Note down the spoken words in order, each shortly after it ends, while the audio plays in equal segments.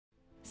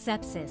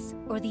Sepsis,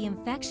 or the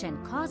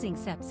infection causing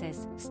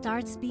sepsis,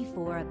 starts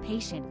before a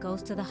patient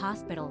goes to the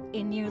hospital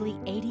in nearly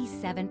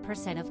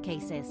 87% of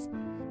cases.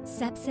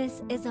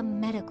 Sepsis is a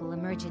medical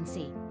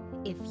emergency.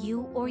 If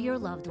you or your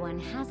loved one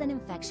has an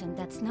infection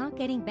that's not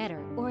getting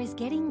better or is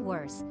getting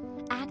worse,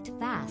 act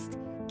fast.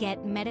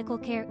 Get medical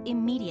care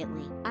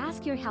immediately.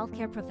 Ask your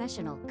healthcare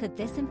professional, could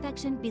this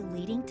infection be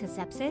leading to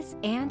sepsis?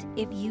 And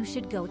if you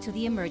should go to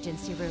the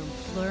emergency room.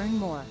 Learn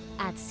more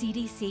at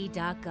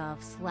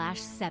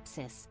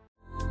cdc.gov/sepsis.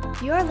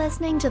 You're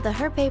listening to the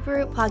Her Paper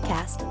Route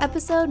podcast,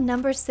 episode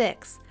number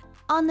 6.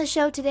 On the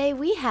show today,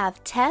 we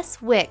have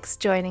Tess Wicks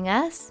joining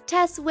us.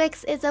 Tess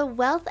Wicks is a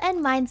wealth and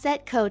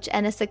mindset coach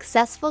and a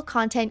successful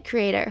content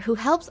creator who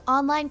helps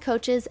online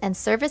coaches and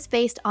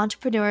service-based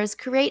entrepreneurs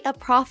create a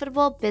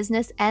profitable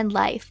business and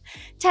life.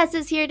 Tess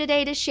is here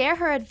today to share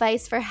her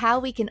advice for how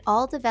we can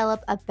all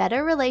develop a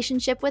better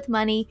relationship with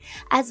money,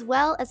 as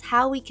well as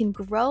how we can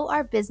grow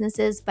our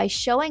businesses by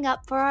showing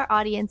up for our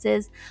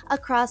audiences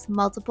across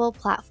multiple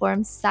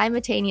platforms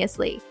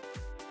simultaneously.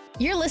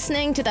 You're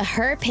listening to the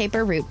Her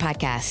Paper Route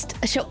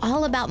podcast, a show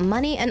all about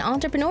money and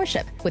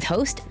entrepreneurship with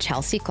host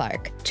Chelsea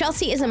Clark.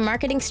 Chelsea is a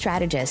marketing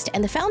strategist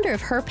and the founder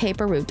of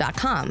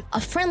HerPaperRoute.com,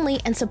 a friendly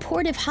and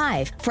supportive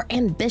hive for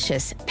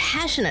ambitious,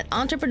 passionate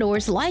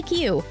entrepreneurs like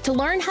you to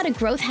learn how to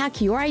growth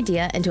hack your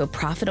idea into a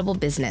profitable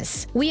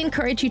business. We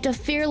encourage you to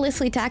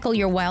fearlessly tackle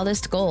your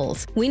wildest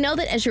goals. We know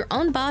that as your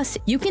own boss,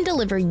 you can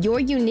deliver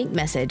your unique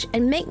message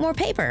and make more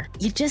paper.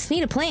 You just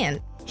need a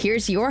plan.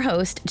 Here's your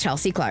host,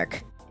 Chelsea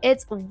Clark.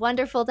 It's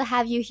wonderful to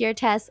have you here,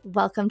 Tess.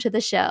 Welcome to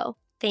the show.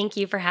 Thank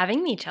you for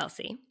having me,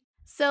 Chelsea.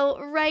 So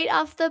right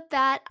off the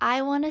bat,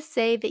 I want to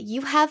say that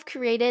you have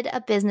created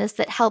a business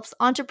that helps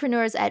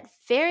entrepreneurs at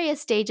various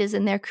stages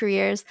in their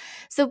careers.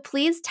 So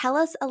please tell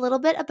us a little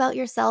bit about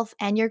yourself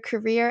and your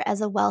career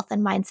as a wealth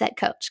and mindset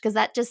coach, because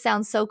that just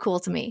sounds so cool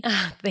to me.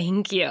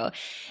 Thank you.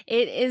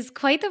 It is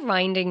quite the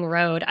winding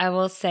road. I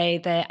will say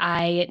that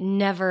I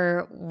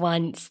never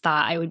once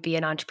thought I would be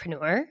an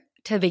entrepreneur.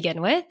 To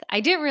begin with, I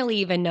didn't really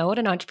even know what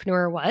an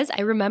entrepreneur was.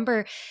 I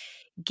remember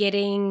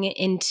getting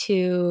in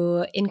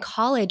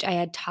college, I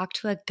had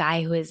talked to a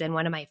guy who was in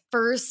one of my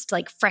first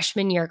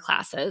freshman year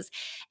classes,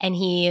 and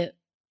he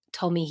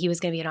told me he was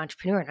going to be an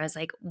entrepreneur. And I was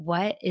like,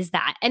 what is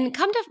that? And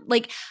come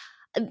to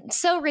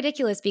so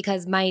ridiculous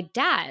because my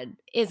dad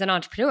is an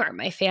entrepreneur.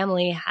 My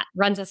family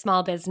runs a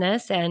small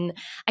business, and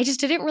I just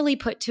didn't really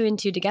put two and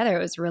two together.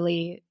 It was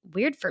really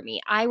weird for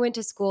me. I went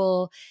to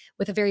school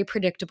with a very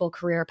predictable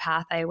career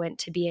path. I went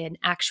to be an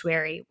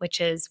actuary,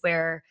 which is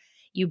where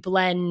you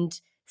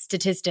blend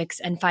statistics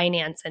and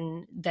finance,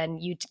 and then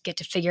you get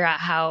to figure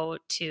out how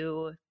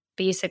to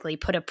basically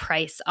put a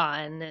price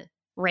on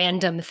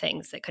random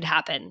things that could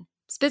happen,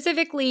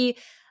 specifically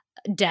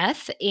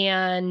death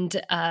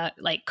and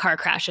car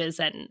crashes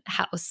and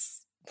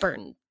houses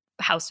burning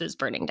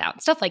down,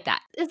 stuff like that.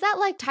 Is that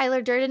like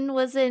Tyler Durden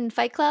was in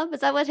Fight Club?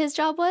 Is that what his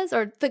job was?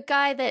 Or the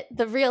guy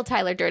the real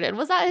Tyler Durden,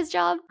 was that his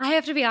job? I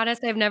have to be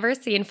honest, I've never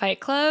seen Fight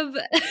Club.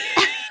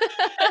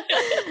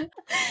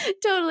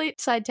 Totally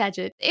side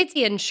tangent. It's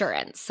the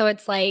insurance. So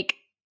it's like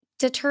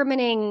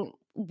determining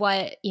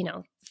what,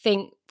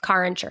 think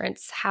car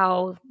insurance,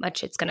 how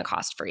much it's going to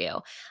cost for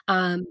you.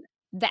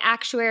 The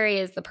actuary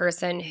is the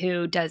person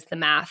who does the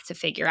math to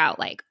figure out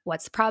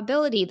what's the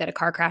probability that a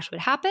car crash would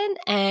happen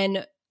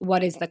and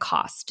what is the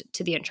cost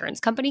to the insurance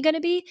company going to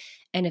be.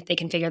 And if they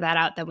can figure that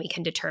out, then we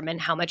can determine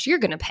how much you're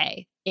going to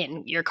pay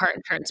in your car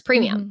insurance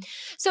premium. Mm-hmm.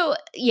 So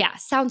yeah,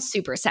 sounds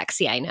super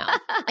sexy. I know.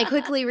 I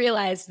quickly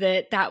realized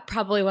that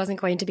probably wasn't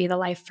going to be the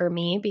life for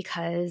me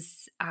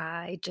because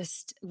I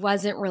just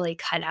wasn't really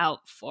cut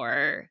out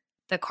for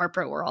the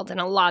corporate world in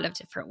a lot of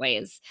different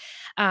ways.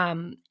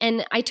 And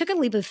I took a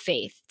leap of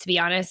faith, to be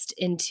honest,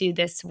 into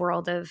this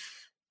world of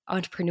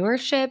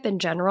entrepreneurship in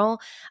general.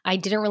 I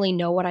didn't really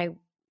know what I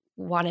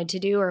wanted to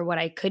do or what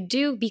I could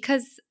do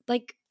because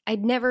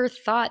I'd never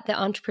thought that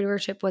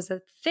entrepreneurship was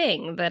a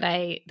thing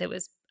that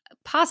was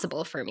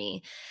possible for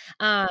me.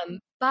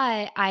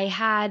 But I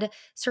had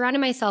surrounded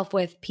myself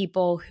with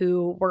people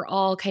who were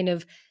all kind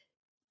of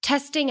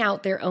testing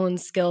out their own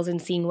skills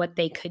and seeing what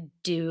they could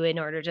do in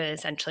order to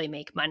essentially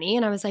make money.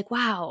 And I was like,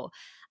 wow,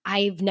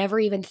 I've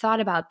never even thought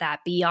about that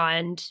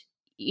beyond,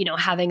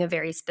 having a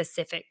very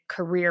specific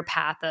career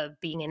path of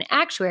being an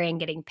actuary and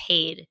getting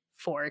paid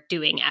for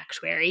doing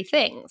actuary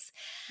things.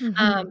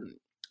 Mm-hmm.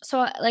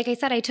 So like I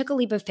said, I took a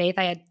leap of faith.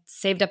 I had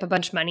saved up a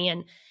bunch of money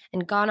and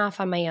gone off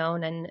on my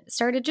own and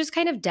started just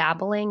kind of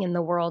dabbling in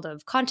the world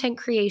of content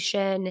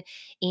creation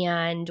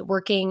and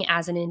working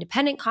as an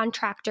independent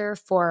contractor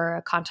for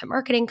a content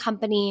marketing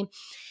company.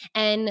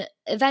 And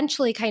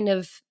eventually kind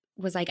of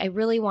was like, I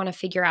really want to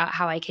figure out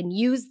how I can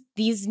use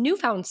these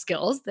newfound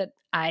skills that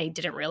I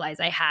didn't realize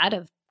I had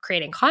of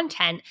creating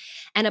content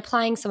and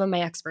applying some of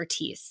my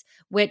expertise,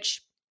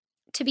 which,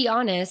 to be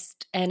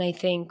honest, and I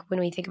think when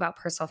we think about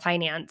personal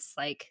finance,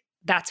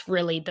 that's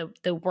really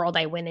the world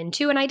I went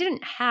into. And I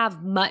didn't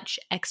have much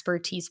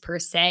expertise per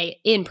se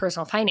in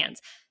personal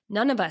finance.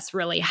 none of us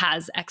really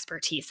has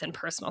expertise in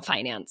personal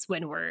finance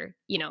when we're,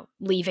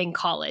 leaving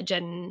college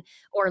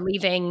or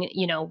leaving,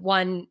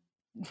 one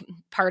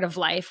part of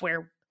life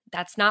where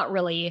that's not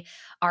really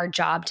our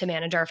job to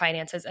manage our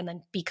finances, and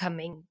then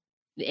becoming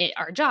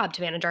our job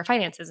to manage our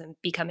finances and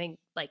becoming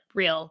like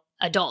real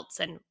adults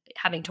and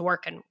having to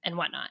work and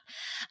whatnot.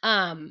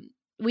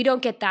 We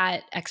don't get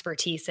that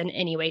expertise in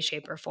any way,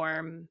 shape, or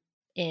form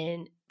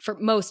for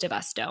most of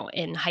us don't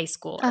in high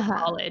school or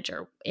college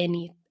or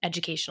any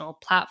educational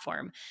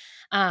platform.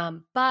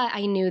 But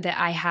I knew that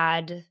I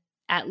had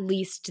at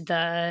least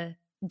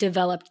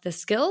developed the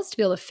skills to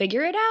be able to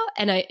figure it out.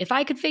 And if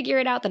I could figure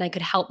it out, then I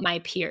could help my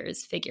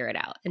peers figure it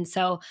out. And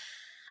so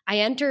I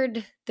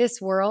entered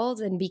this world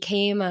and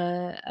became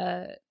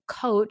a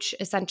coach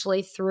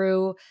essentially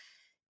through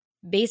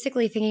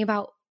basically thinking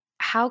about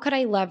how could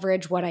I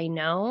leverage what I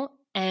know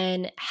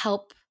and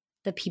help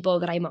the people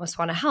that I most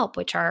want to help,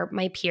 which are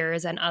my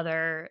peers and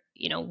other,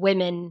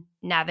 women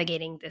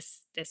navigating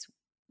this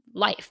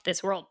life,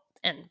 this world,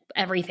 and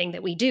everything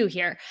that we do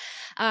here.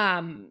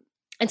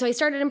 And so I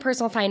started in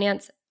personal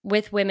finance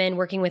with women,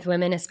 working with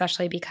women,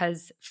 especially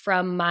because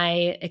from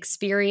my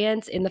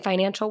experience in the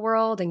financial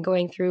world and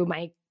going through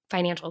my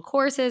financial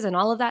courses and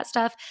all of that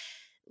stuff,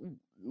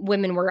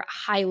 women were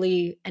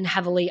highly and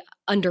heavily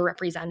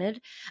underrepresented.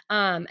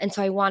 And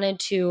so I wanted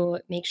to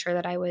make sure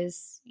that I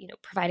was,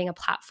 providing a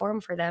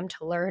platform for them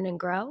to learn and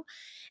grow.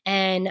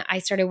 And I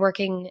started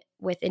working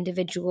with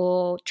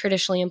individual,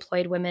 traditionally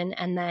employed women.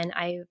 And then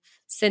I've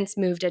since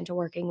moved into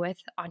working with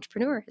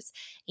entrepreneurs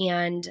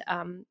and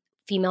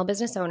female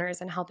business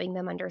owners and helping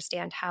them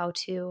understand how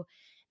to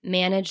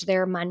manage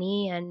their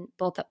money and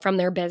both from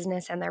their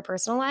business and their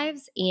personal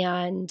lives,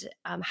 and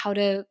how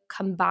to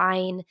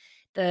combine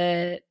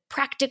the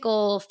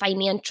practical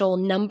financial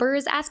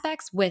numbers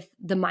aspects with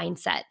the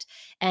mindset.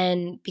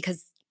 And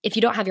because if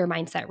you don't have your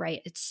mindset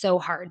right, it's so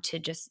hard to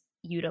just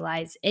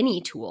utilize any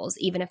tools,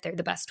 even if they're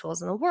the best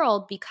tools in the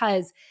world,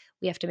 because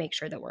we have to make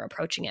sure that we're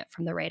approaching it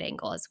from the right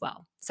angle as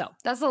well. So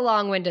that's a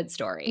long-winded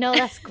story. No,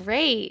 that's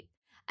great.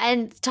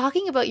 And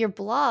talking about your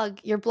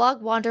blog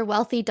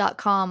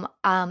wanderwealthy.com,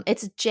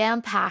 it's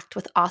jam-packed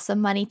with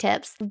awesome money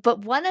tips.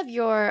 But one of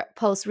your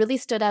posts really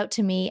stood out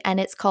to me, and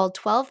it's called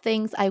 12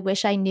 Things I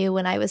Wish I Knew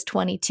When I Was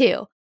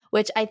 22,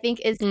 which I think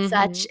is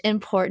such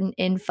important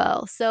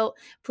info. So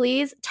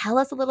please tell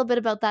us a little bit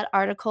about that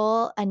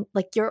article and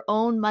like your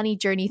own money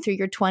journey through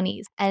your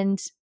 20s and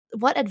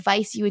what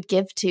advice you would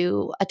give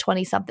to a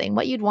 20-something,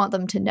 what you'd want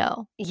them to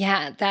know.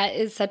 Yeah, that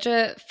is such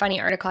a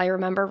funny article. I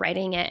remember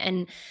writing it,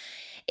 and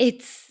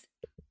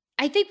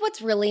I think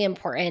what's really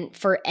important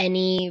for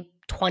any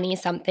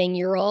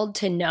 20-something-year-old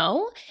to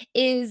know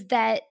is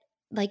that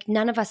like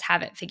none of us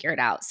have it figured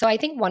out. So I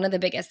think one of the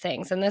biggest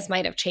things, and this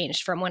might have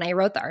changed from when I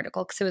wrote the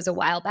article because it was a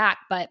while back,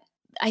 but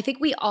I think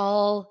we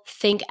all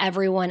think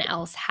everyone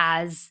else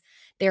has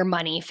their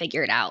money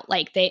figured out.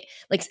 Like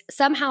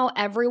somehow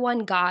everyone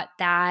got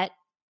that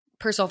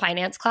personal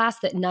finance class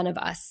that none of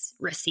us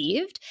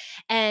received.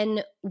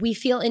 And we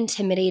feel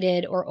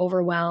intimidated or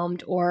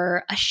overwhelmed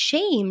or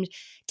ashamed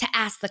to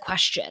ask the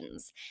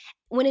questions.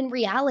 When in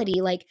reality,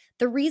 like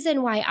the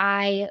reason why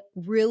I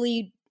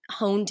really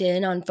honed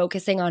in on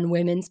focusing on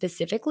women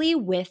specifically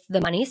with the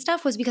money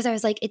stuff was because I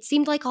was like, it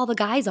seemed like all the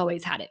guys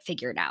always had it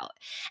figured out.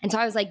 And so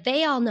I was like,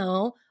 they all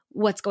know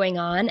what's going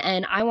on,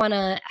 and I want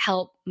to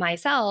help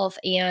myself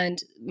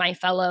and my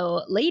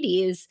fellow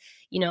ladies,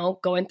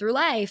 going through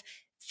life,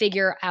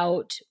 figure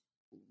out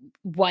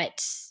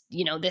what,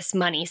 this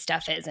money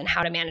stuff is and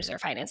how to manage their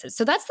finances.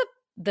 So that's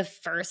the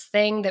first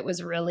thing that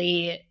was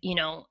really,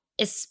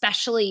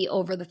 especially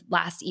over the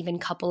last even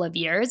couple of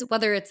years,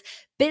 whether it's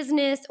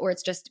business or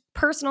it's just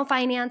personal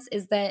finance,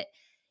 is that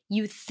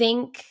you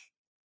think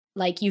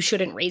like you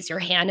shouldn't raise your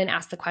hand and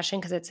ask the question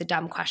because it's a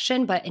dumb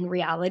question. But in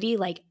reality,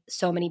 like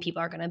so many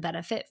people are going to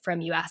benefit from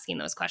you asking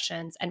those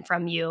questions and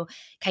from you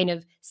kind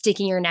of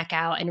sticking your neck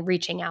out and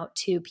reaching out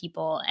to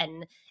people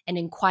and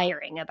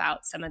inquiring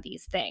about some of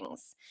these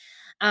things.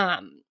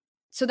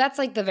 So that's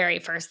like the very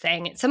first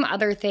thing. Some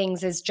other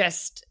things is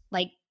just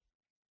like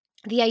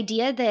the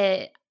idea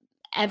that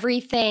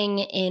everything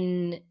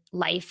in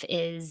life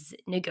is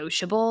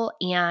negotiable,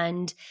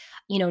 and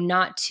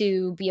not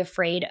to be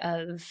afraid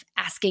of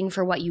asking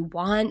for what you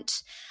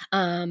want.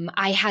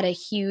 I had a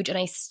huge, and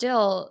I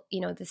still,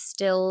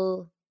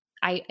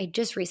 I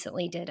just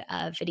recently did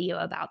a video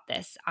about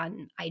this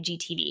on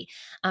IGTV,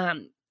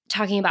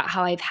 talking about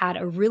how I've had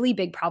a really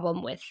big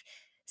problem with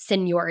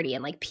seniority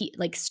and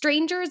like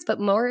strangers, but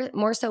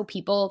more so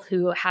people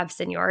who have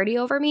seniority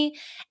over me.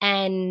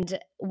 And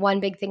one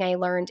big thing I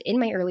learned in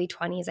my early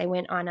 20s, I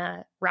went on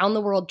a round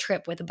the world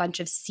trip with a bunch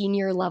of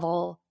senior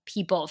level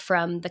people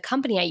from the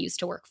company I used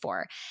to work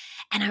for.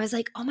 And I was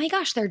like, oh my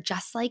gosh, they're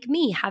just like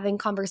me, having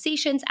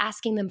conversations,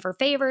 asking them for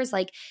favors,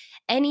 like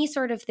any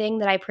sort of thing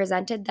that I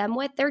presented them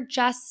with, they're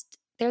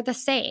the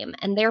same,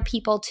 and they're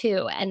people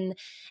too. And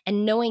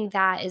knowing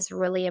that is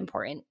really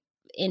important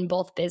in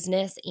both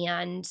business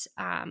and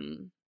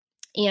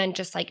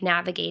just like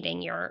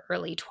navigating your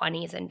early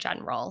 20s in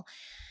general.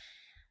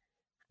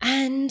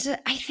 And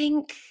I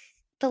think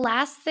The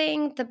last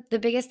thing, the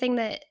biggest thing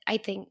that I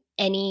think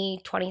any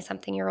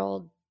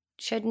 20-something-year-old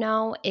should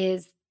know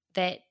is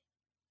that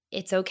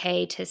it's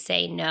okay to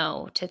say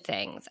no to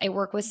things. I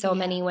work with so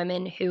many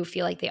women who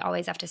feel like they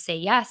always have to say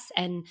yes,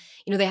 and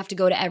they have to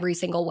go to every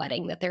single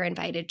wedding that they're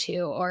invited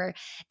to, or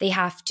they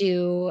have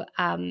to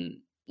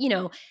and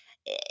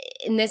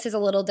this is a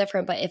little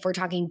different, but if we're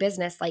talking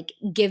business, like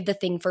give the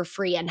thing for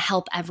free and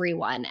help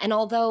everyone. And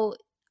although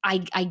I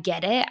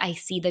get it, I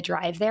see the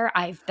drive there.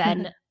 I've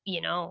been,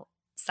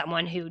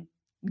 someone who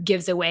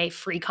gives away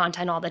free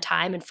content all the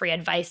time and free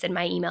advice in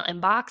my email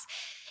inbox.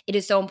 It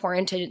is so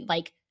important to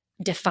like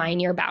define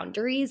your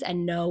boundaries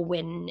and know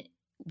when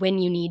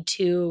you need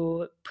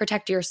to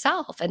protect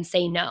yourself and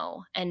say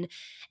no. And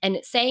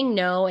saying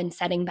no and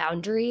setting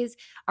boundaries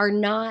are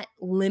not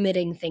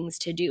limiting things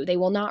to do. They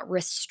will not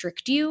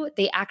restrict you.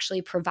 They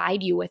actually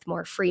provide you with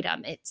more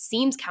freedom. It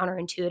seems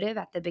counterintuitive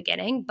at the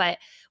beginning, but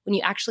when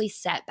you actually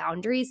set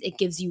boundaries, it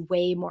gives you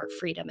way more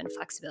freedom and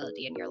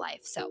flexibility in your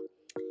life. So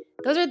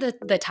those are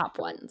the top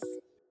ones.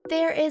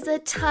 There is a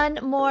ton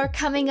more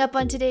coming up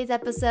on today's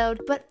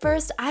episode, but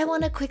first I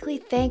want to quickly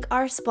thank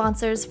our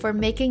sponsors for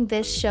making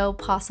this show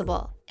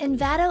possible.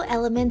 Envato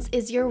Elements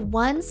is your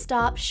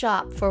one-stop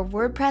shop for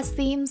WordPress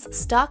themes,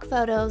 stock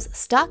photos,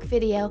 stock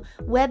video,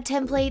 web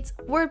templates,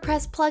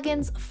 WordPress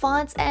plugins,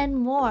 fonts, and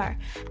more.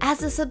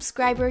 As a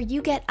subscriber,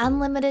 you get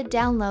unlimited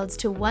downloads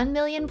to 1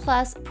 million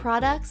plus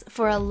products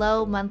for a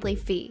low monthly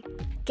fee.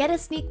 Get a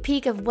sneak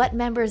peek of what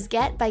members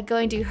get by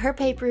going to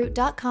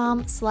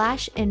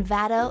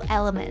herpaperroute.com/Envato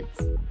Elements.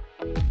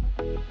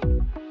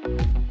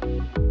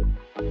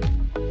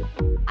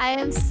 I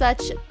am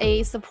such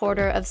a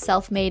supporter of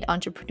self-made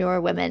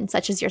entrepreneur women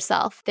such as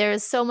yourself. There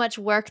is so much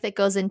work that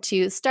goes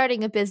into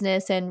starting a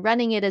business and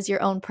running it as your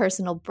own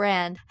personal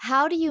brand.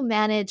 How do you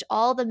manage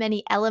all the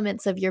many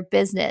elements of your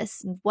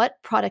business?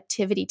 What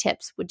productivity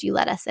tips would you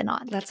let us in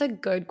on? That's a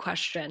good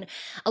question.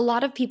 A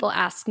lot of people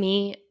ask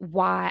me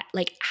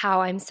how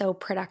I'm so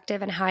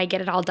productive and how I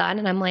get it all done.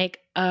 And I'm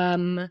like,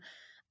 I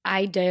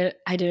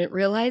didn't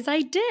realize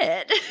I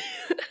did.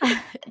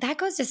 That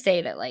goes to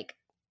say that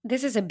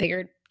this is a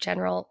bigger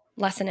general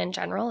lesson in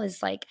general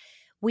is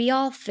we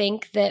all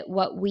think that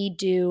what we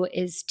do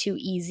is too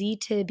easy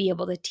to be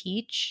able to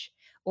teach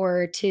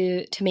or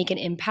to make an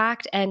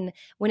impact. And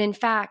when in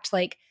fact,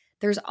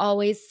 there's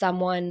always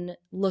someone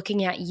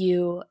looking at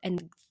you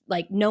and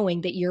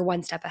knowing that you're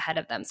one step ahead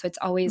of them. So it's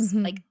always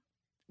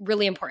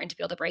really important to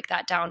be able to break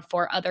that down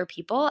for other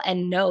people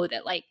and know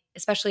that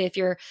especially if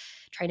you're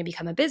trying to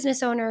become a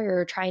business owner,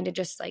 you're trying to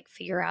just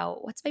figure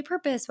out what's my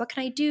purpose? What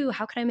can I do?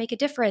 How can I make a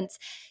difference?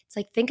 It's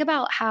think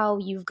about how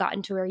you've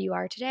gotten to where you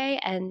are today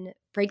and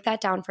break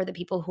that down for the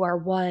people who are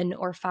 1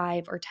 or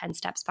 5 or 10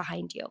 steps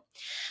behind you.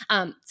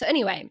 So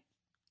anyway,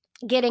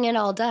 getting it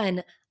all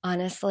done,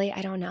 honestly,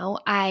 I don't know.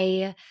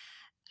 I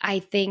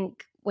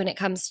think when it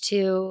comes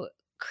to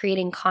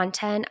creating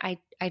content, I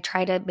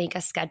try to make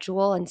a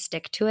schedule and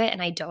stick to it,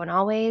 and I don't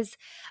always.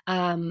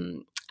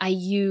 I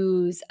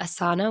use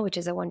Asana, which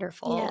is a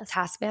wonderful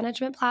task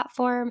management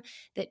platform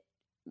that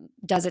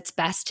does its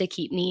best to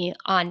keep me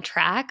on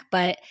track.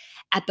 But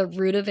at the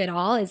root of it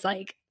all is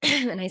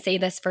and I say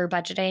this for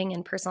budgeting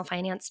and personal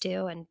finance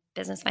too, and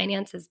business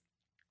finance, is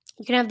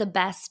you can have the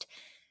best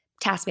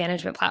task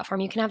management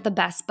platform. You can have the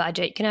best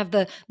budget. You can have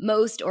the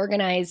most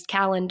organized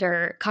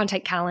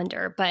content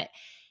calendar, but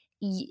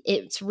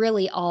it's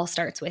really all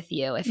starts with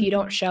you. If you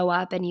don't show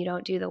up and you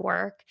don't do the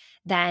work,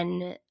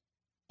 then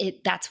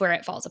that's where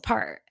it falls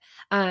apart.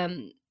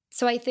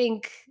 So I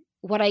think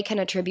what I can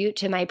attribute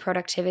to my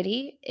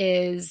productivity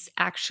is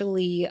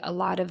actually a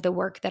lot of the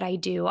work that I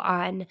do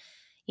on,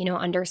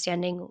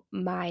 understanding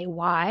my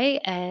why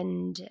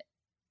and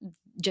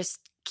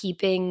just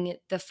keeping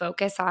the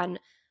focus on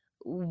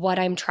what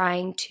I'm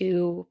trying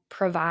to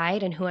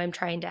provide and who I'm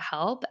trying to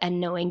help, and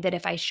knowing that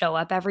if I show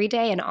up every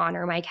day and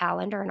honor my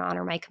calendar and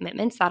honor my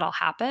commitments, that'll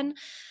happen.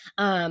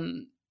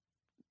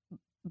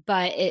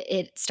 But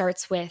it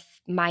starts with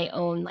my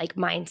own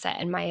mindset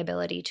and my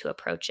ability to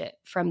approach it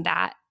from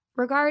that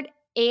regard,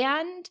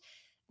 and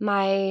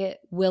my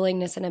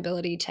willingness and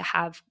ability to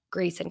have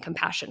grace and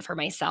compassion for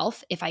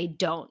myself if I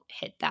don't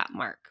hit that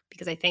mark.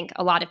 Because I think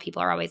a lot of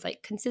people are always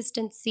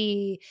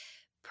consistency,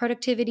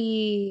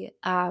 productivity,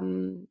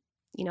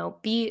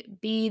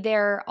 be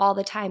there all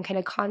the time, kind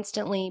of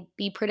constantly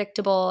be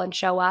predictable and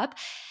show up.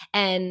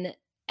 And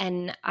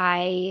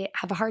I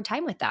have a hard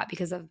time with that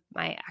because of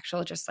my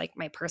actual, just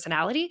my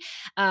personality.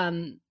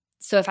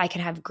 So if I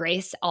can have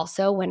grace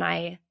also when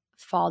I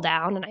fall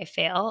down and I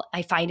fail,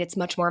 I find it's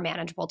much more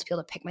manageable to be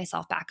able to pick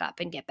myself back up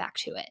and get back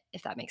to it,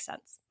 if that makes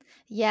sense.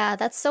 Yeah,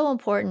 that's so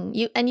important.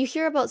 You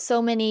hear about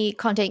so many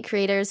content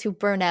creators who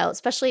burn out,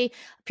 especially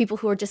people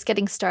who are just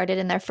getting started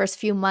in their first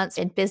few months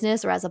in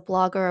business or as a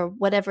blogger or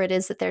whatever it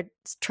is that they're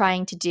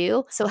trying to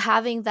do. So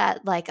having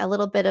that a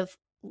little bit of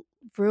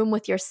room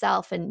with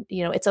yourself, and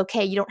it's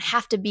okay, you don't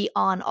have to be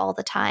on all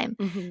the time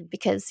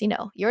because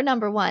you're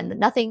number one.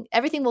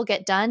 Everything will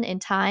get done in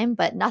time,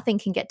 but nothing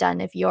can get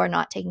done if you're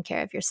not taking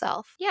care of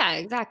yourself. Yeah,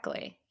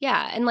 exactly.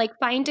 Yeah. And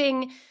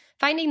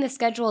finding the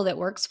schedule that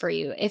works for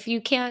you. If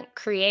you can't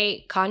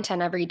create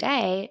content every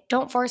day,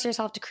 don't force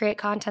yourself to create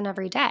content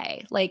every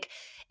day. Like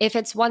if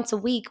it's once a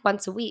week,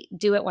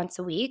 do it once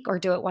a week or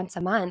do it once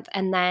a month.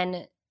 And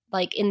then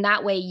like in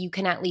that way you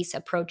can at least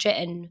approach it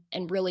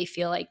and really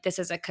feel like this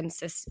is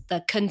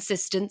the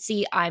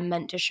consistency I'm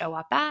meant to show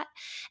up at.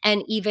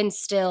 And even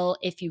still,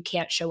 if you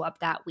can't show up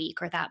that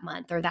week or that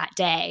month or that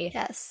day,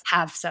 Yes.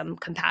 have some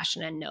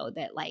compassion and know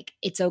that like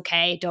it's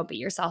okay. Don't beat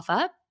yourself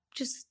up.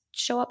 Just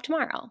show up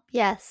tomorrow.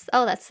 Yes.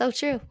 Oh, that's so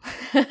true.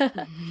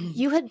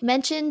 You had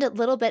mentioned a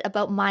little bit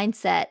about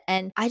mindset,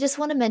 and I just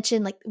want to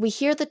mention like we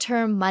hear the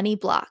term money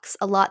blocks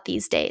a lot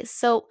these days.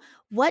 So,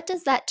 what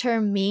does that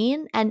term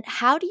mean, and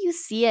how do you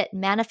see it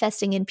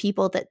manifesting in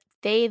people that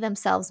they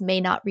themselves may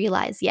not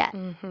realize yet?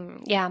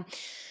 Yeah.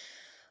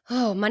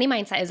 Oh, money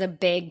mindset is a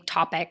big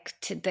topic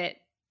that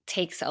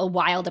takes a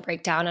while to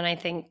break down. And I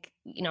think,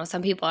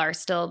 some people are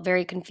still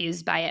very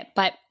confused by it.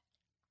 But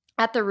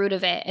at the root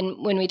of it,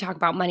 and when we talk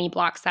about money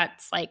blocks,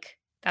 that's like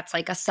a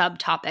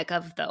subtopic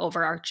of the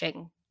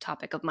overarching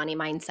topic of money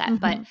mindset.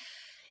 But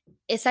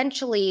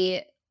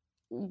essentially,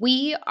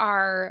 we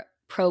are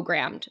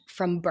programmed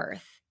from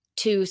birth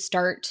to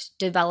start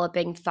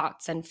developing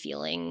thoughts and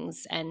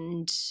feelings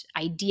and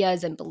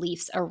ideas and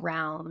beliefs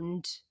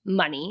around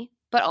money,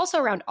 but also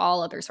around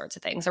all other sorts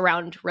of things,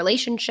 around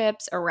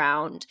relationships,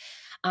 around,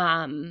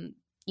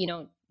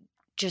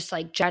 just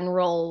like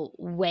general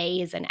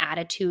ways and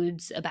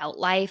attitudes about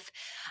life.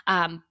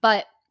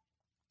 But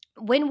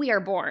when we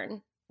are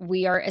born,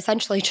 we are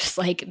essentially just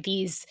like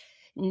these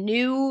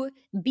new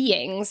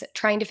beings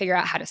trying to figure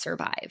out how to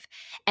survive.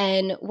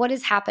 And what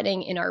is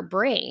happening in our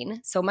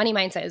brain, so money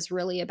mindset is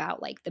really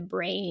about like the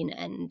brain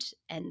and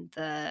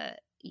the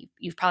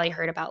you've probably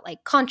heard about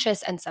like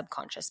conscious and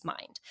subconscious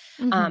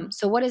mind.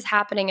 So what is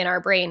happening in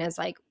our brain is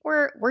like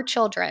we're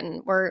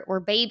children, we're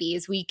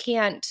babies.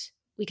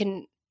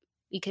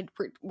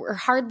 We're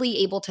hardly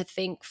able to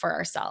think for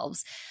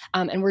ourselves.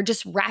 And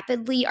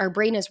our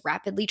brain is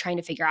rapidly trying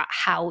to figure out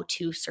how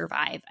to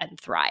survive and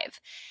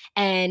thrive.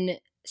 And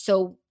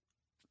so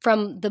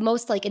from the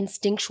most like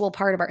instinctual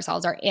part of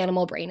ourselves, our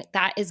animal brain,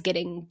 that is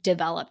getting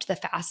developed the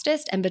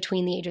fastest and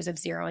between the ages of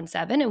 0 and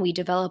 7. And we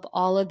develop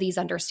all of these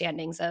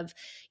understandings of,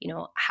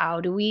 how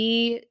do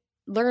we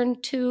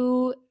learn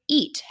to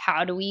eat?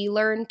 How do we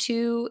learn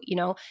to,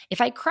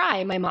 if I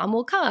cry, my mom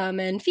will come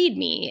and feed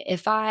me.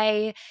 If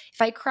I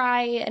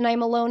cry and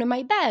I'm alone in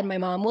my bed, my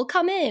mom will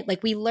come in.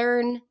 Like we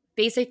learn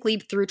basically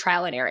through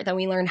trial and error. Then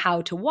we learn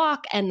how to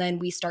walk, and then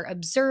we start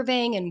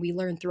observing, and we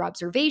learn through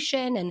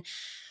observation, and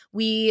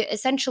we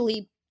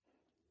essentially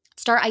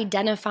start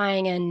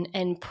identifying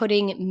and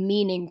putting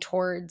meaning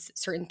towards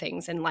certain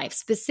things in life,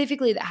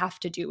 specifically that have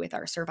to do with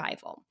our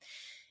survival.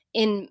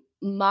 In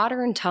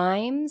modern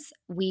times,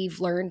 we've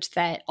learned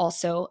that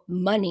also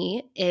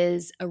money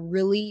is a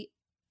really,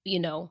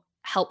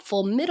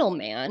 helpful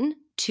middleman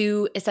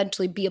to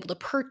essentially be able to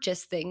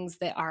purchase things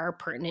that are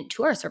pertinent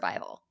to our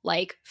survival,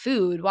 like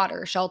food,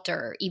 water,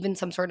 shelter, even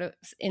some sort of,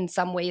 in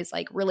some ways,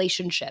 like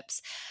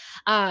relationships.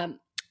 And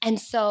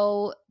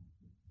so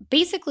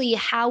basically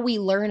how we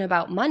learn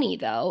about money,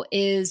 though,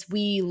 is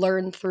we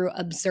learn through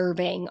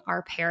observing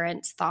our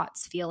parents'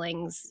 thoughts,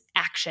 feelings,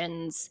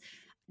 actions,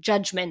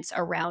 judgments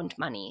around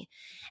money.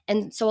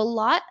 And so a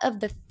lot of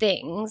the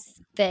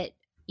things that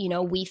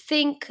we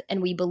think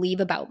and we believe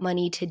about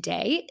money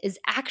today is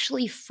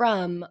actually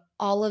from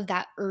all of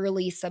that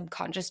early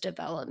subconscious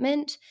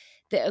development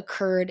that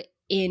occurred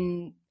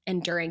in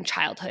and during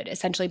childhood,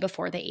 essentially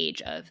before the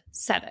age of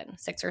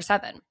 6 or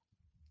 7.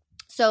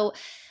 So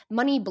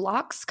money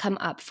blocks come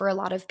up for a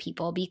lot of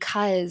people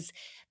because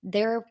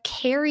they're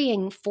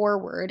carrying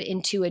forward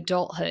into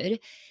adulthood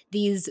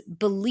these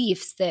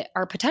beliefs that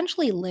are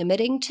potentially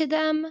limiting to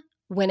them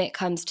when it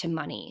comes to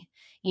money.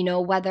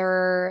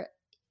 Whether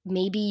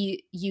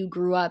maybe you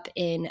grew up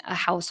in a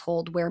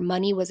household where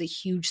money was a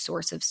huge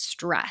source of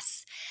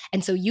stress.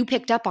 And so you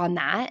picked up on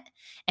that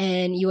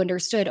and you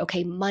understood,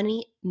 okay,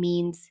 money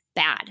means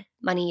bad.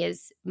 Money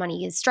is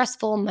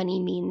stressful.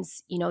 Money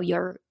means,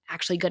 you're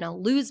actually going to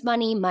lose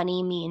money.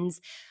 Money means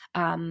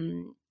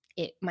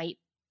it might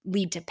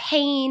lead to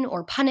pain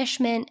or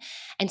punishment.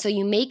 And so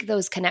you make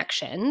those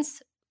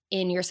connections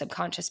in your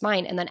subconscious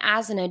mind. And then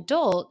as an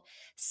adult,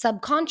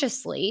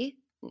 subconsciously,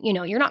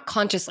 you're not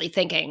consciously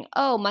thinking,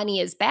 oh,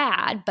 money is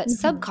bad, but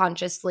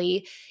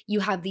subconsciously you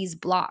have these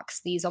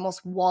blocks, these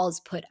almost walls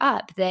put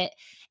up that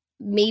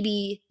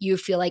maybe you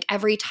feel like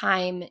every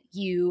time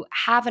you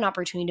have an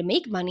opportunity to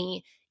make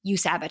money, you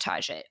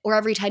sabotage it. Or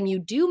every time you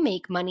do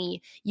make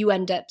money, you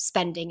end up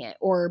spending it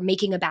or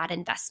making a bad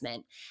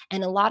investment.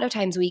 And a lot of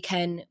times we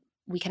can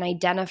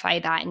identify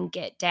that and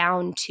get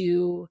down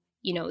to,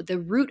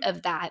 the root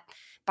of that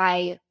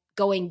by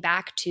going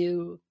back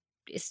to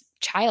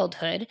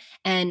childhood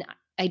and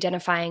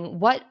identifying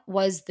what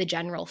was the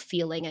general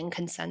feeling and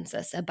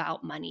consensus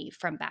about money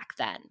from back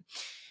then.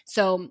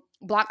 So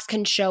blocks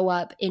can show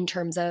up in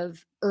terms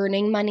of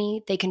earning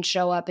money. They can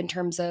show up in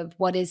terms of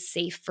what is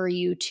safe for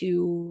you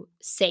to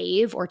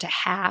save or to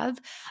have.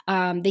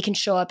 They can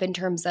show up in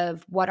terms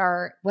of what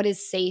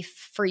is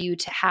safe for you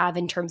to have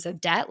in terms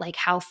of debt, like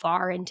how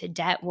far into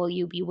debt will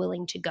you be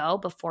willing to go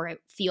before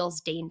it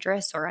feels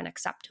dangerous or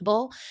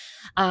unacceptable.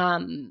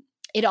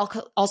 It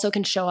also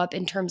can show up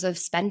in terms of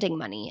spending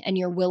money and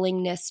your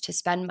willingness to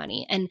spend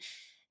money. And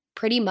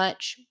pretty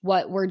much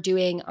what we're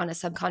doing on a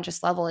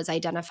subconscious level is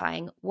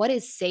identifying what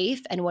is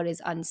safe and what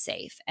is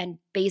unsafe. And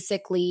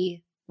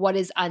basically, what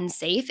is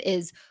unsafe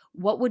is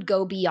what would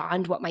go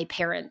beyond what my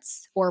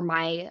parents or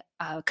my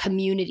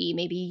community,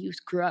 maybe you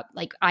grew up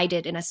like I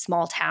did in a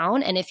small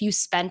town. And if you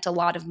spent a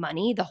lot of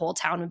money, the whole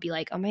town would be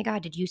like, oh my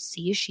God, did you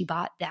see she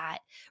bought that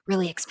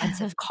really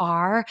expensive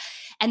car?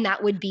 And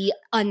that would be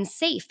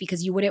unsafe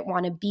because you wouldn't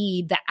want to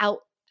be the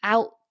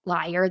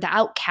outlier, the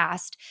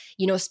outcast,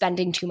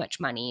 spending too much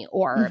money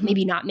or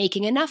maybe not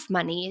making enough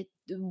money.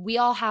 We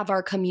all have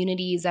our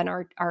communities and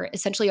our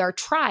essentially our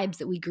tribes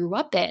that we grew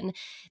up in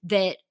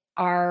that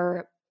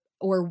are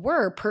or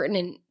were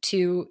pertinent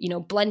to,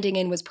 blending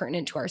in was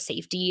pertinent to our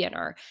safety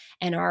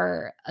and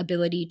our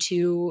ability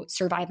to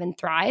survive and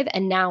thrive.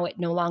 And now it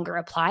no longer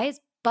applies,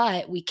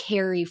 but we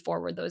carry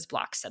forward those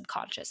blocks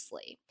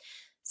subconsciously.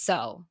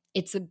 So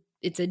it's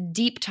a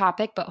deep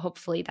topic, but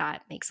hopefully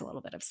that makes a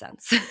little bit of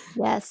sense.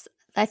 Yes,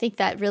 I think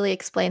that really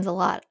explains a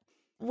lot.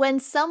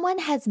 When someone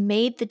has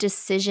made the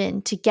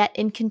decision to get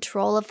in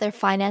control of their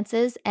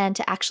finances and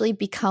to actually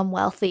become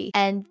wealthy,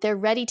 and they're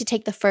ready to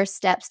take the first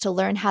steps to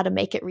learn how to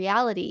make it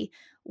reality,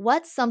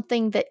 what's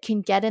something that can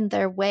get in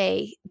their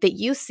way that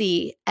you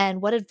see, and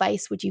what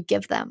advice would you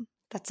give them?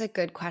 That's a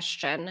good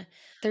question.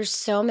 There's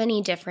so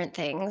many different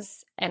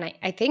things. And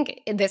I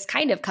think this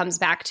kind of comes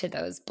back to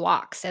those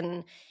blocks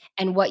and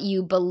what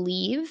you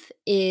believe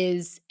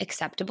is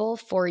acceptable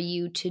for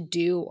you to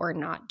do or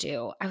not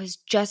do. I was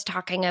just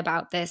talking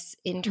about this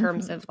in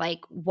terms of like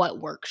what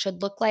work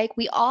should look like.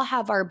 We all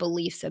have our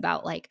beliefs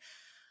about like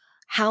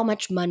how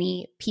much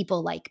money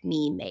people like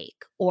me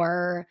make,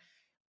 or,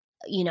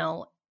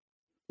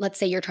 let's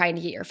say you're trying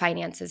to get your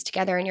finances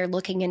together and you're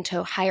looking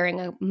into hiring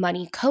a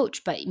money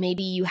coach, but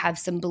maybe you have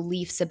some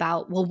beliefs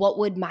about, well, what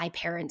would my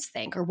parents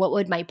think or what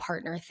would my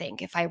partner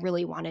think if I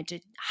really wanted to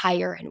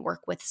hire and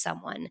work with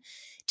someone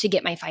to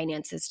get my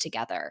finances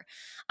together?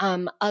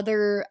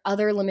 Other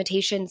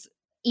limitations,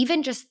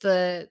 even just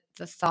the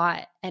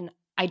thought, and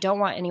I don't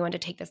want anyone to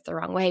take this the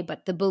wrong way,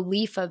 but the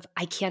belief of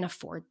I can't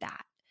afford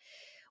that.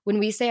 When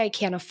we say I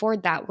can't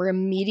afford that, we're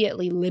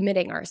immediately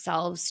limiting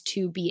ourselves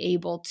to be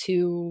able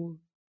to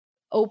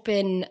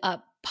open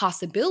up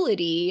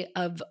possibility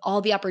of all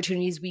the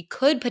opportunities we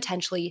could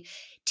potentially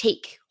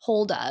take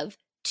hold of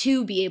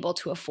to be able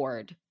to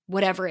afford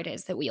whatever it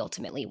is that we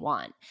ultimately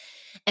want.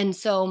 And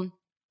so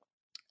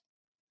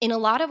in a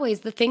lot of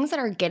ways, the things that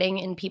are getting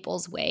in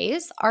people's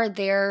ways are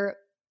their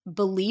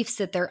beliefs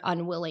that they're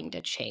unwilling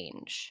to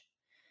change.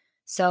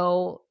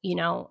 So,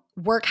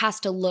 work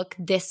has to look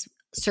this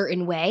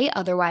certain way,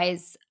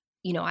 otherwise,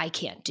 I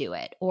can't do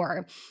it.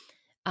 Or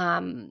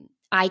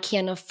I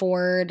can't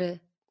afford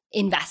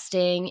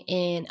investing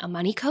in a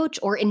money coach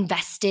or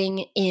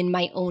investing in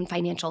my own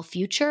financial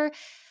future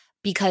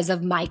because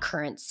of my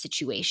current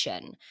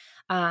situation.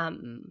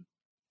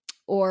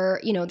 Or,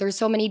 there's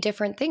so many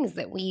different things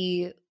that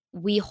we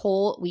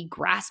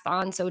grasp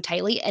on so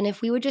tightly. And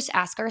if we would just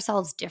ask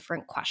ourselves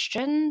different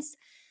questions,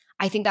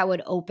 I think that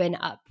would open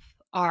up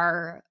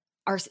our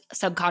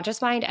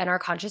subconscious mind and our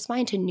conscious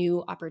mind to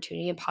new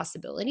opportunity and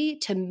possibility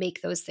to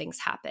make those things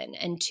happen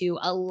and to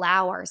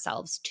allow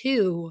ourselves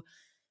to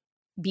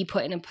be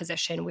put in a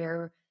position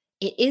where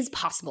it is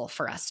possible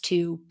for us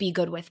to be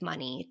good with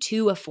money,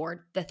 to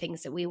afford the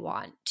things that we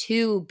want,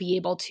 to be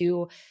able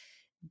to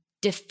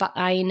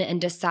define and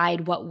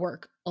decide what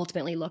work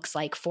ultimately looks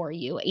like for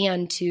you,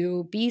 and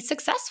to be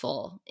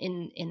successful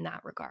in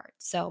that regard.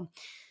 So,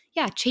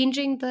 yeah,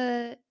 changing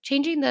the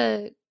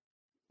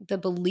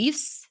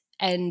beliefs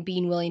and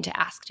being willing to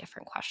ask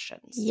different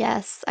questions.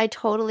 Yes, I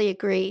totally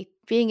agree.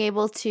 Being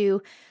able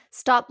to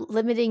stop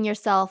limiting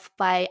yourself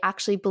by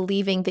actually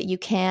believing that you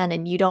can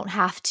and you don't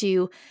have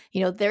to,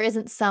 there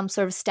isn't some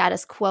sort of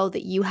status quo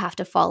that you have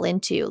to fall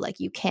into. Like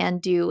you can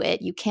do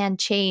it, you can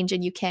change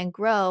and you can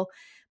grow,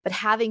 but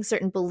having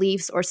certain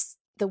beliefs or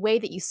the way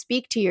that you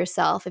speak to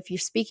yourself, if you're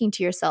speaking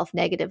to yourself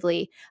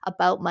negatively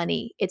about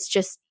money, it's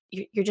just,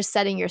 you're just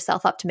setting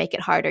yourself up to make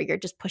it harder. You're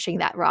just pushing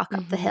that rock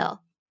up the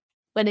hill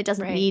when it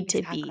doesn't need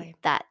to be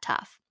that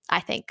tough, I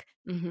think.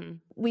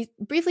 We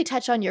briefly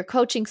touched on your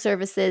coaching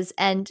services,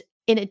 and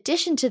in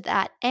addition to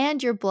that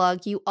and your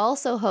blog, you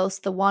also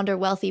host the Wander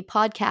Wealthy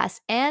podcast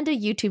and a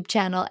YouTube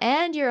channel,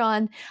 and you're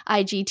on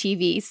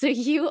IGTV. So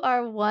you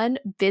are one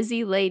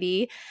busy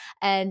lady.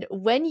 And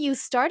when you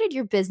started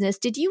your business,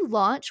 did you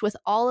launch with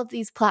all of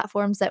these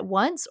platforms at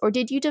once, or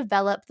did you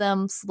develop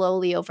them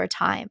slowly over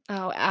time?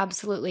 Oh,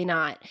 absolutely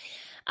not.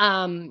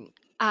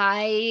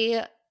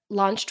 I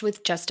launched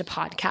with just a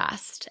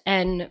podcast.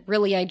 And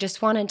really, I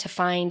just wanted to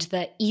find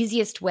the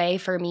easiest way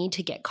for me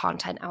to get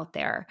content out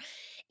there.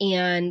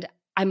 And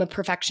I'm a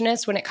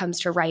perfectionist when it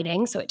comes to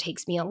writing, so it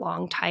takes me a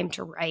long time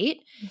to write.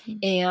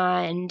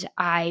 And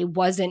I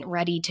wasn't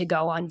ready to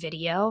go on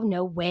video.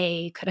 No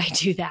way could I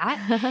do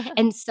that.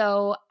 And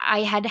so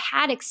I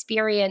had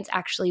experience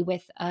actually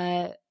with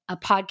a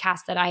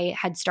podcast that I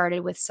had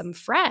started with some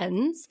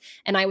friends,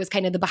 and I was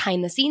kind of the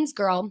behind the scenes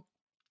girl.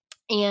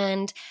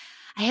 And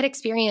I had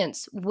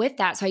experience with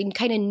that. So I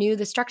kind of knew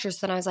the structure.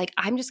 So then I was like,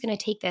 I'm just going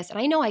to take this. And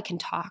I know I can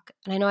talk,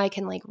 and I know I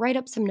can like write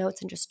up some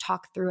notes and just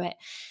talk through it.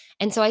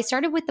 And so I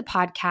started with the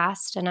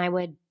podcast, and I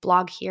would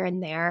blog here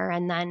and there.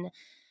 And then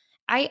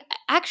I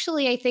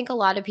think a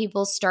lot of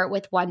people start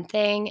with one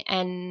thing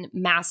and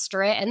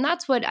master it. And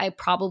that's what I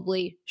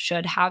probably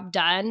should have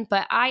done.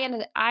 But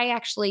I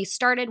actually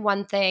started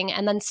one thing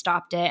and then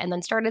stopped it, and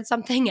then started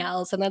something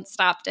else and then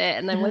stopped it,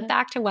 and then went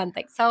back to one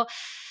thing. So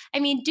I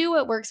mean, do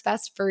what works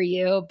best for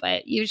you.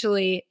 But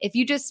usually if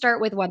you just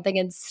start with one thing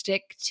and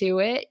stick to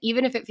it,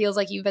 even if it feels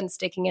like you've been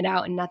sticking it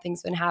out and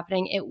nothing's been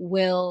happening, it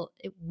will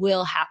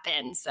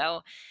happen.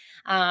 So,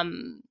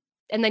 and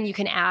then you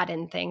can add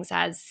in things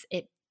as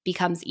it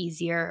becomes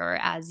easier or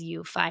as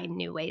you find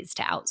new ways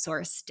to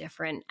outsource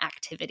different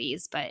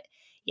activities. But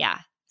yeah,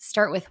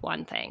 start with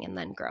one thing and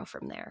then grow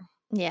from there.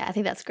 Yeah, I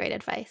think that's great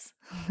advice.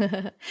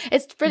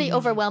 It's pretty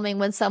overwhelming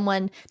when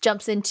someone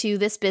jumps into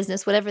this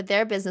business, whatever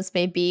their business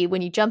may be.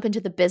 When you jump into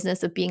the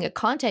business of being a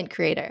content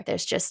creator,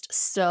 there's just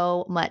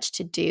so much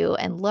to do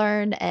and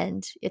learn,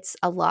 and it's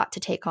a lot to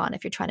take on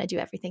if you're trying to do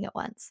everything at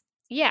once.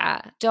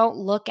 Yeah. Don't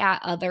look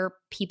at other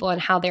people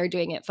and how they're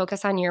doing it.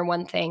 Focus on your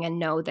one thing and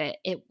know that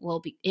it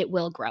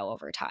will grow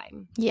over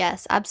time.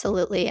 Yes,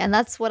 absolutely. And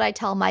that's what I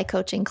tell my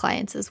coaching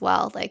clients as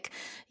well. Like,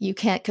 you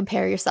can't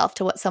compare yourself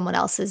to what someone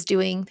else is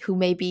doing who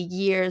may be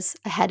years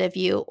ahead of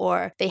you,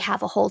 or they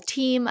have a whole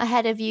team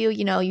ahead of you.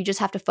 You know, you just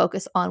have to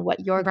focus on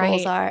what your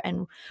goals are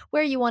and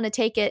where you want to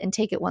take it, and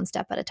take it one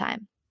step at a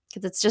time,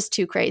 because it's just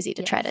too crazy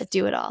to try to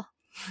do it all.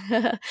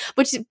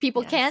 Which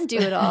people can do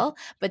it all,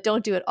 but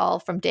don't do it all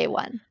from day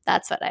one.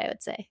 That's what I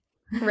would say.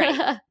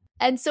 Right.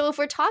 And so if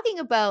we're talking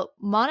about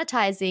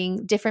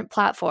monetizing different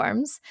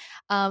platforms,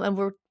 and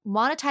we're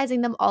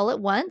monetizing them all at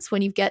once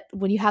when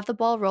you have the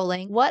ball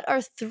rolling, what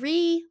are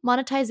 3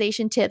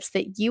 monetization tips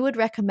that you would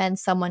recommend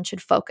someone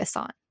should focus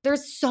on?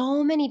 There's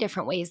so many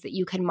different ways that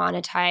you can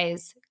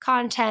monetize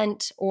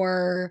content,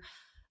 or,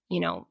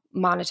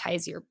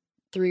 monetize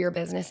through your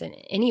business in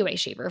any way,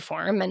 shape, or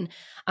form. And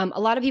a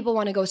lot of people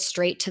want to go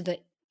straight to the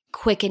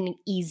quick and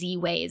easy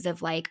ways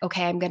of like,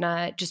 okay, I'm going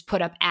to just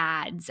put up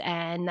ads,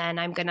 and then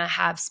I'm going to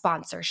have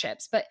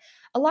sponsorships. But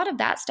a lot of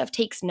that stuff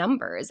takes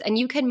numbers, and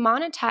you can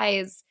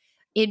monetize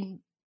in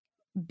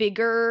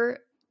bigger,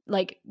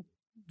 like,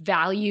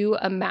 value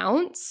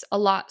amounts a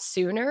lot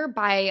sooner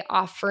by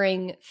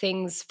offering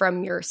things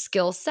from your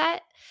skill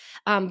set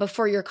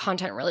before your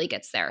content really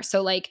gets there.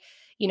 So like,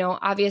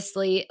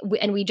 obviously,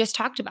 and we just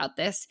talked about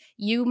this,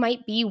 you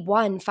might be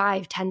 1,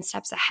 5, 10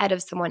 steps ahead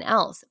of someone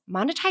else.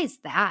 Monetize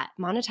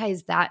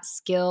that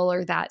skill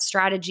or that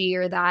strategy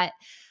or that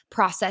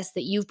process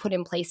that you've put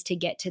in place to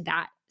get to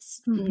that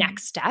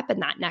next step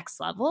and that next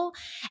level.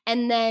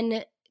 And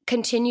then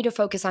continue to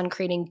focus on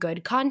creating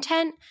good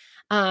content,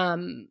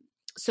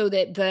 so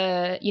that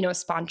the,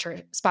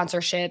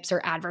 sponsorships or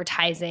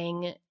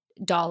advertising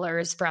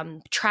dollars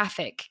from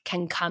traffic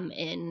can come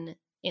in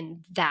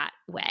that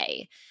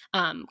way.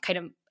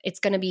 It's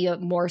going to be a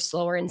more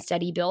slower and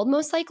steady build,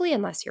 most likely,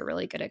 unless you're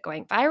really good at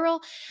going viral.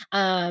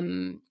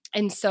 And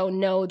so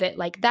know that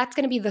like that's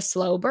going to be the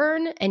slow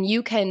burn, and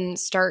you can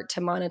start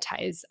to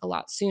monetize a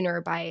lot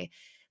sooner by,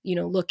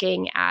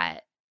 looking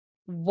at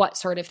what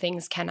sort of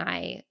things can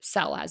I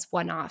sell as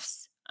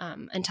one-offs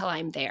until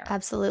I'm there.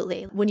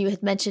 Absolutely. When you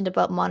had mentioned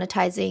about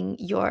monetizing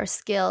your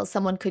skills,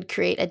 someone could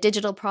create a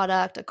digital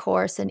product, a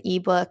course, an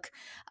ebook,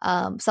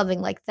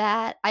 something like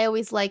that. I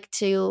always like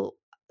to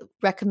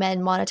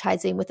recommend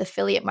monetizing with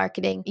affiliate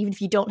marketing, even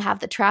if you don't have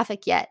the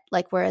traffic yet.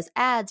 Like, whereas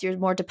ads, you're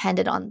more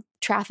dependent on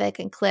traffic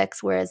and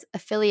clicks, whereas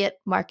affiliate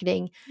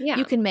marketing,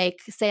 you can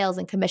make sales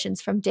and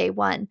commissions from day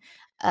one.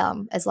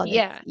 As long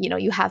as,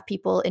 you have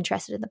people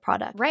interested in the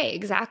product. Right,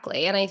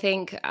 exactly. And I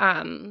think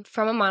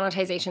from a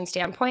monetization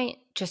standpoint,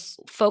 just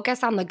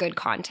focus on the good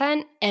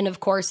content, and of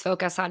course,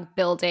 focus on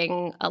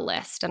building a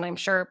list. And I'm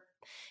sure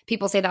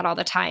people say that all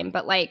the time,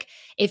 but like,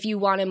 if you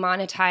want to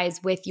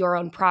monetize with your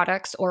own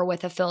products or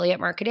with affiliate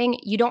marketing,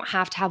 you don't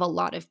have to have a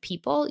lot of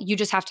people. You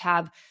just have to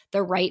have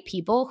the right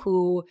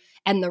people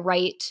and the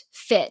right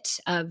fit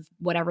of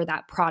whatever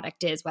that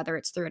product is, whether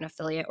it's through an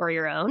affiliate or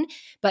your own.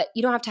 But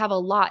you don't have to have a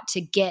lot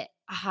to get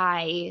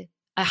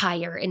a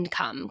higher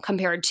income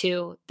compared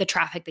to the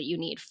traffic that you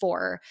need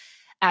for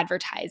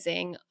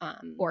advertising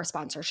or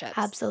sponsorships.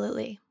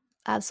 Absolutely.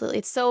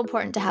 It's so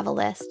important to have a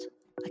list.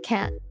 I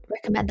can't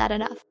recommend that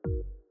enough.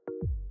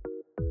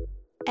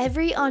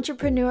 Every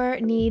entrepreneur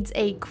needs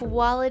a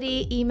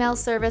quality email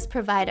service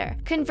provider.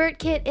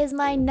 ConvertKit is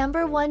my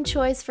 #1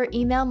 choice for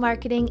email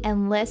marketing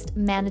and list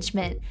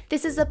management.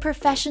 This is a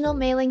professional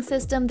mailing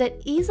system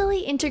that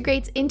easily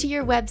integrates into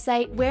your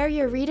website where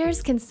your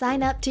readers can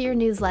sign up to your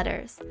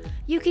newsletters.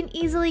 You can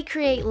easily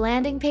create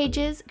landing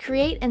pages,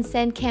 create and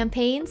send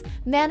campaigns,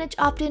 manage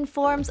opt-in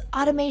forms,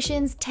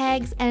 automations,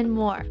 tags, and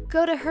more.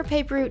 Go to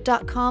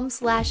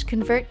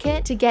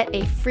herpaperroute.com/ConvertKit to get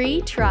a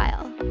free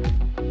trial.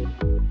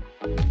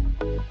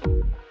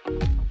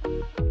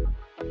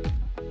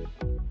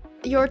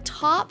 Your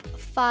top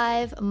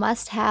 5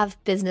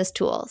 must-have business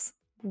tools.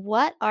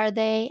 What are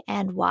they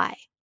and why?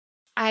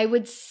 I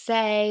would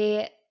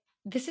say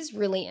this is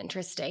really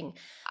interesting.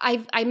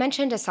 I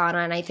mentioned Asana,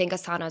 and I think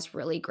Asana is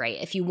really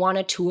great. If you want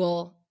a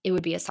tool, it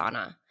would be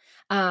Asana.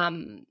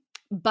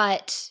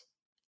 But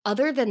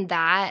other than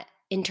that,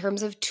 in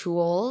terms of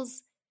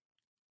tools,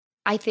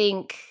 I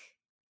think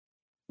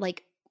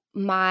like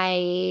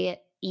my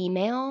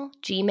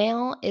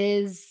Gmail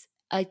is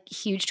a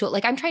huge tool.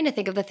 Like I'm trying to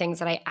think of the things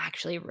that I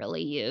actually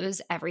really use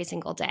every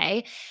single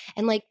day,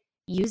 and like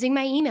using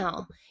my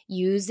email,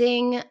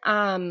 using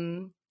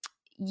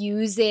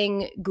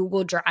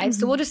Google Drive.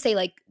 So we'll just say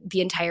like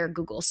the entire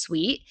Google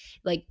suite,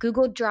 like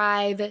Google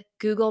Drive,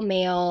 Google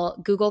Mail,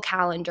 Google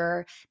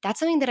Calendar. That's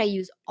something that I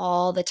use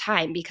all the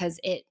time because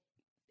it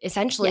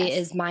essentially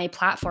is my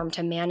platform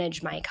to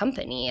manage my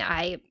company.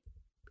 I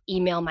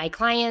email my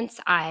clients.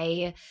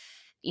 I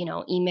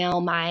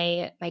email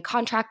my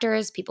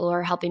contractors, people who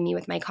are helping me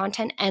with my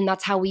content. And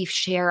that's how we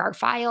share our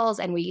files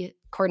and we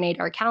coordinate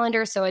our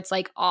calendar. So it's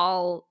like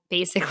all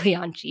basically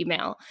on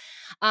Gmail.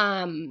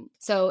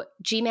 So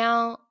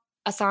Gmail,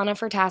 Asana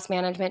for task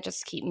management,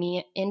 just keep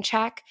me in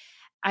check.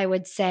 I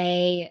would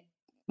say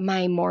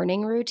my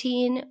morning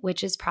routine,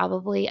 which is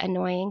probably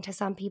annoying to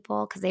some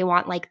people because they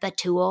want like the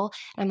tool.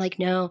 And I'm like,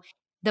 no,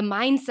 the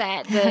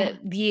mindset,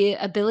 the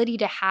ability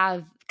to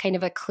have kind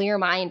of a clear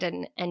mind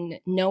and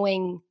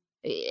knowing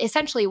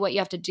essentially what you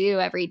have to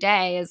do every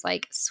day is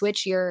like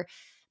switch your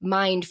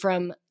mind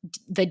from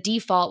the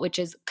default, which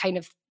is kind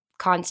of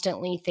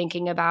constantly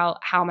thinking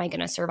about how am I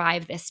going to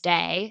survive this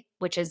day,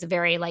 which is a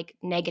very like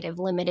negative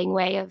limiting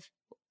way of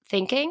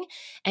thinking,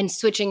 and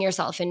switching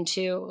yourself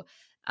into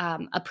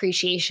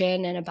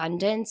appreciation and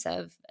abundance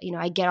of,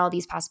 I get all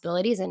these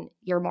possibilities, and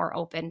you're more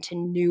open to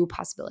new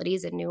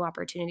possibilities and new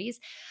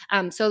opportunities.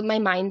 So my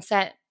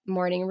mindset,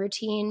 morning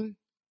routine,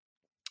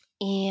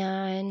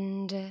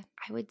 and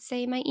I would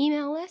say my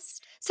email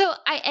list. So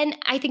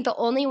I think the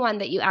only one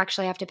that you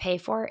actually have to pay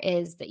for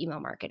is the email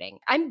marketing.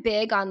 I'm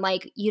big on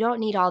like, you don't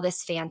need all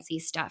this fancy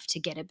stuff to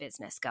get a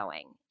business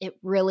going. It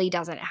really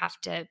doesn't have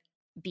to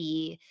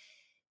be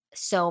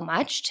so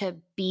much to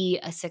be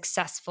a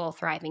successful,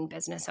 thriving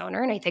business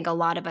owner. And I think a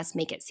lot of us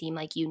make it seem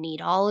like you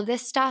need all of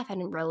this stuff.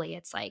 And really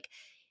it's like,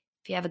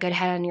 if you have a good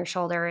head on your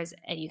shoulders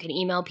and you can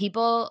email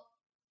people,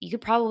 you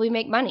could probably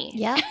make money.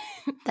 Yeah,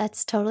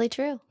 that's totally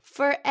true.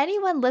 For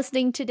anyone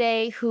listening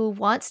today who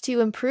wants to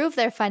improve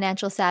their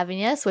financial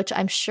savviness, which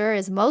I'm sure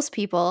is most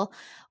people,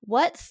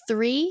 what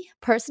 3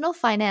 personal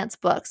finance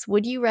books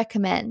would you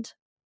recommend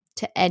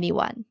to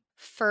anyone?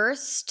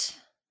 First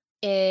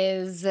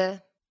is,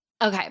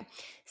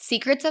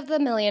 Secrets of the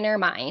Millionaire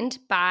Mind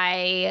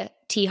by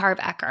T. Harv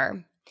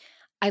Eker.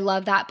 I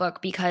love that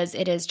book because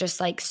it is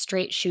just like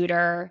straight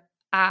shooter,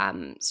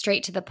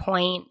 straight to the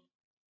point,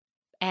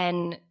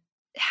 and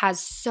has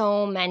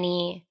so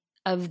many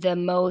of the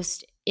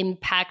most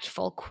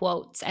impactful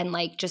quotes and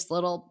like just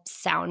little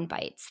sound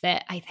bites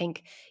that I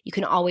think you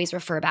can always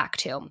refer back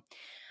to.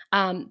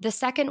 The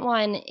second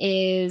one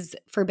is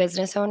for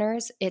business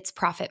owners. It's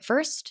Profit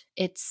First.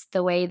 It's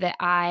the way that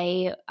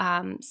I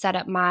set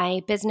up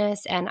my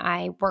business, and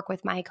I work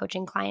with my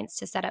coaching clients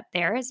to set up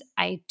theirs.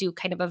 I do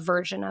kind of a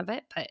version of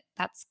it, but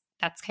that's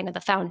kind of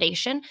the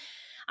foundation.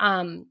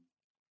 And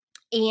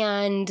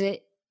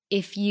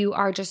if you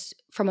are just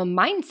from a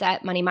money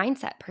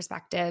mindset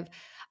perspective,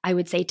 I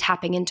would say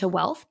Tapping into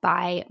Wealth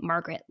by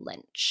Margaret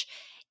Lynch.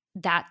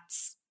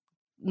 That's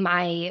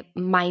my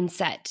money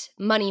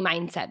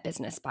mindset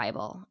business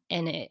Bible.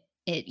 And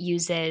it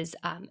uses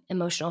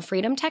emotional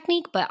freedom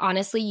technique, but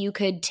honestly, you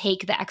could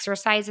take the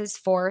exercises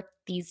for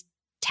these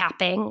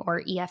tapping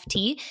or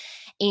EFT,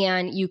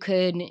 and you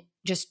could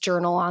just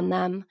journal on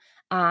them,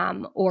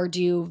 or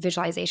do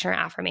visualization or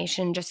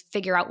affirmation, just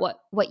figure out what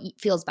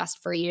feels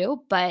best for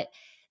you. But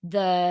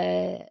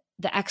the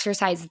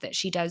exercises that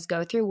she does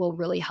go through will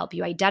really help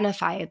you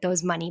identify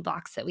those money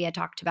blocks that we had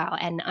talked about,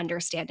 and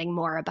understanding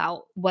more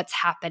about what's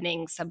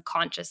happening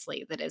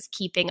subconsciously that is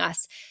keeping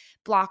us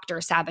blocked or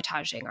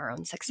sabotaging our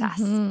own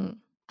success. Mm-hmm.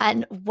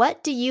 And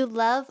what do you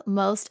love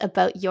most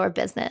about your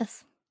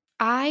business?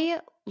 I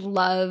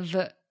love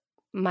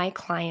my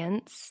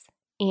clients,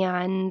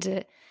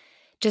 and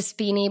just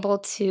being able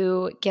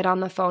to get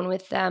on the phone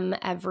with them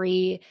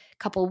every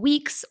couple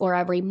weeks or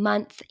every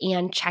month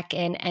and check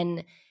in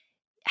and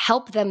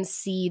help them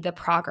see the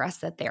progress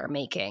that they're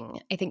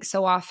making. I think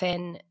so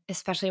often,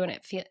 especially when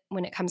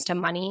it comes to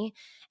money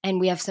and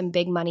we have some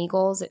big money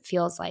goals, it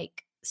feels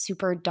like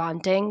super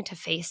daunting to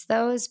face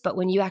those. But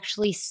when you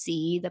actually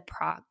see the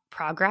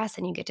progress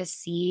and you get to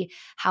see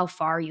how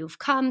far you've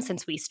come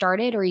since we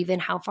started, or even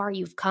how far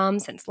you've come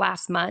since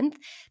last month,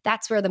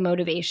 that's where the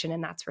motivation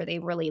and that's where they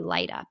really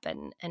light up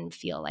and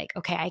feel like,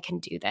 okay, I can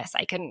do this.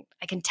 I can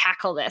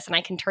tackle this and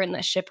I can turn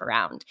this ship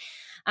around.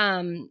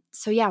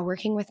 So yeah,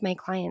 working with my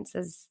clients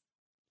is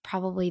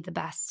probably the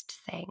best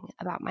thing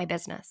about my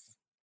business.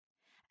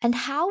 And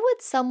how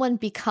would someone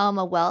become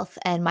a wealth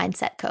and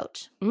mindset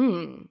coach?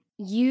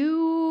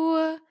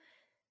 You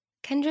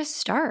can just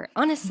start,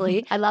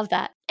 honestly. I love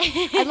that.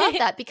 I love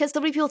that because so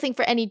many people think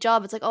for any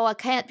job, it's like, oh, I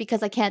can't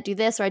because I can't do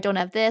this or I don't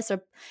have this,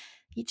 or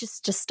you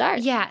just start.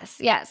 Yes.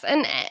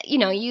 And,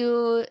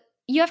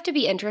 you have to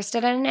be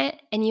interested in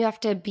it, and you have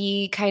to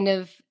be kind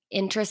of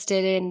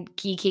interested in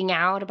geeking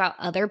out about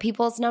other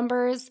people's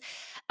numbers.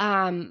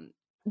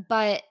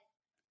 But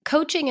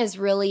coaching is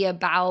really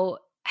about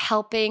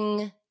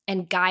helping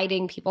and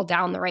guiding people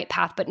down the right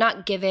path, but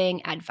not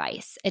giving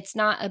advice. It's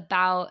not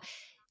about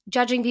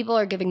judging people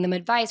or giving them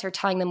advice or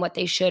telling them what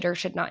they should or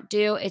should not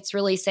do. It's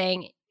really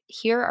saying,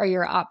 here are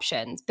your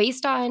options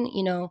based on,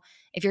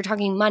 if you're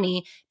talking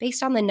money,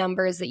 based on the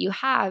numbers that you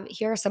have,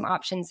 here are some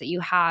options that you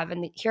have.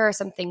 And here are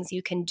some things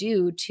you can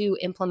do to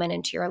implement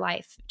into your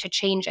life to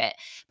change it.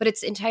 But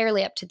it's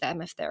entirely up to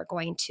them if they're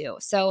going to.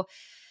 So,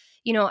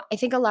 I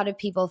think a lot of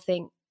people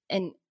think,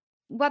 and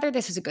whether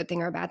this is a good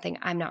thing or a bad thing,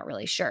 I'm not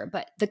really sure.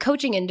 But the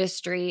coaching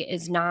industry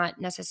is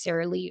not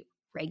necessarily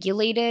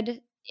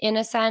regulated in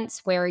a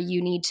sense where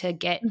you need to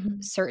get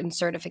certain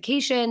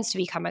certifications to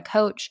become a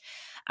coach.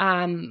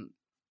 And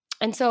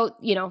so,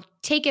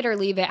 take it or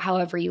leave it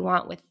however you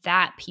want with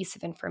that piece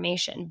of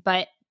information.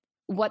 But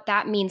what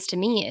that means to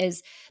me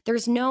is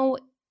there's no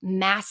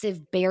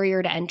massive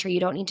barrier to entry. You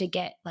don't need to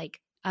get like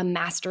a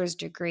master's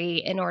degree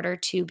in order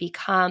to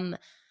become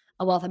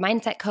a wealth and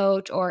mindset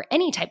coach or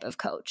any type of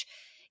coach.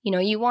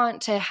 You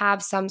want to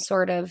have some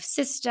sort of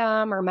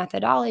system or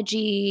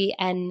methodology,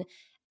 and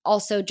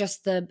also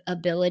just the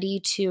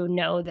ability to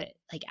know that,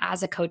 like,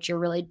 as a coach, you're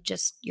really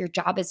just, your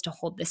job is to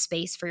hold the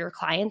space for your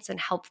clients and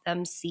help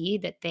them see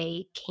that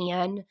they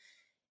can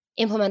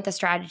implement the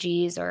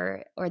strategies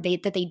or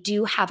that they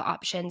do have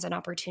options and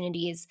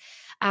opportunities.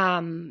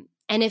 And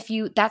if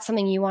that's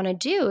something you want to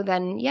do,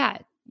 then yeah,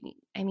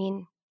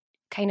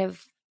 kind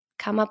of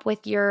come up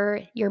with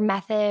your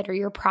method or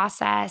your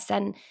process,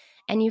 and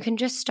you can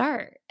just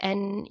start,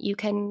 and you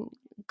can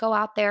go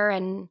out there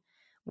and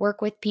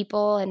work with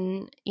people.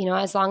 And,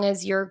 as long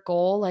as your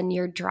goal and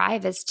your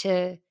drive is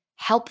to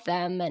help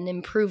them and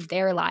improve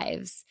their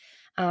lives,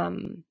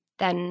 then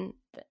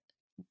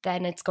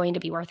it's going to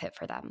be worth it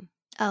for them.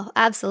 Oh,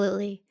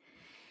 absolutely.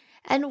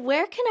 And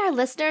where can our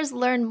listeners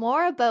learn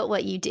more about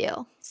what you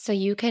do? So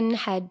you can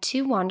head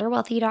to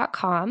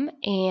wanderwealthy.com,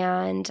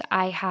 and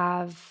I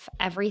have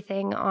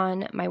everything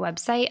on my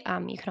website.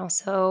 You can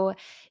also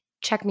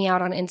check me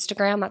out on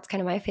Instagram. That's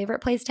kind of my favorite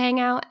place to hang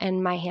out.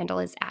 And my handle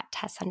is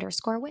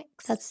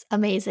 @Tess_Wicks. That's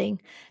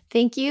amazing.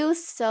 Thank you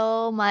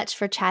so much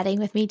for chatting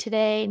with me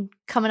today and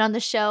coming on the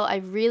show. I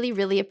really,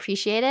 really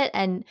appreciate it.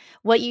 And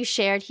what you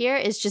shared here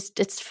is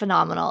it's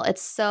phenomenal.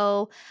 It's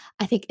so,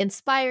 I think,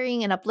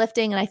 inspiring and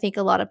uplifting. And I think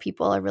a lot of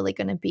people are really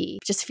going to be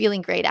just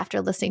feeling great after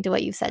listening to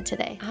what you've said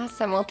today.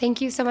 Awesome. Well, thank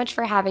you so much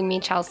for having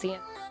me, Chelsea.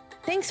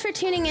 Thanks for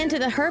tuning in to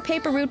the Her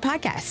Paper Route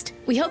podcast.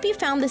 We hope you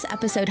found this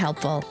episode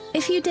helpful.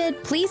 If you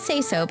did, please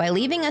say so by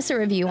leaving us a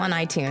review on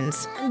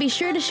iTunes. And be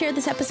sure to share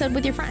this episode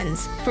with your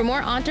friends. For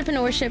more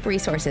entrepreneurship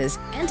resources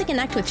and to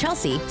connect with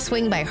Chelsea,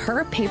 swing by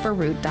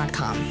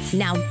herpaperroute.com.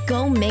 Now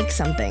go make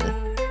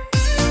something.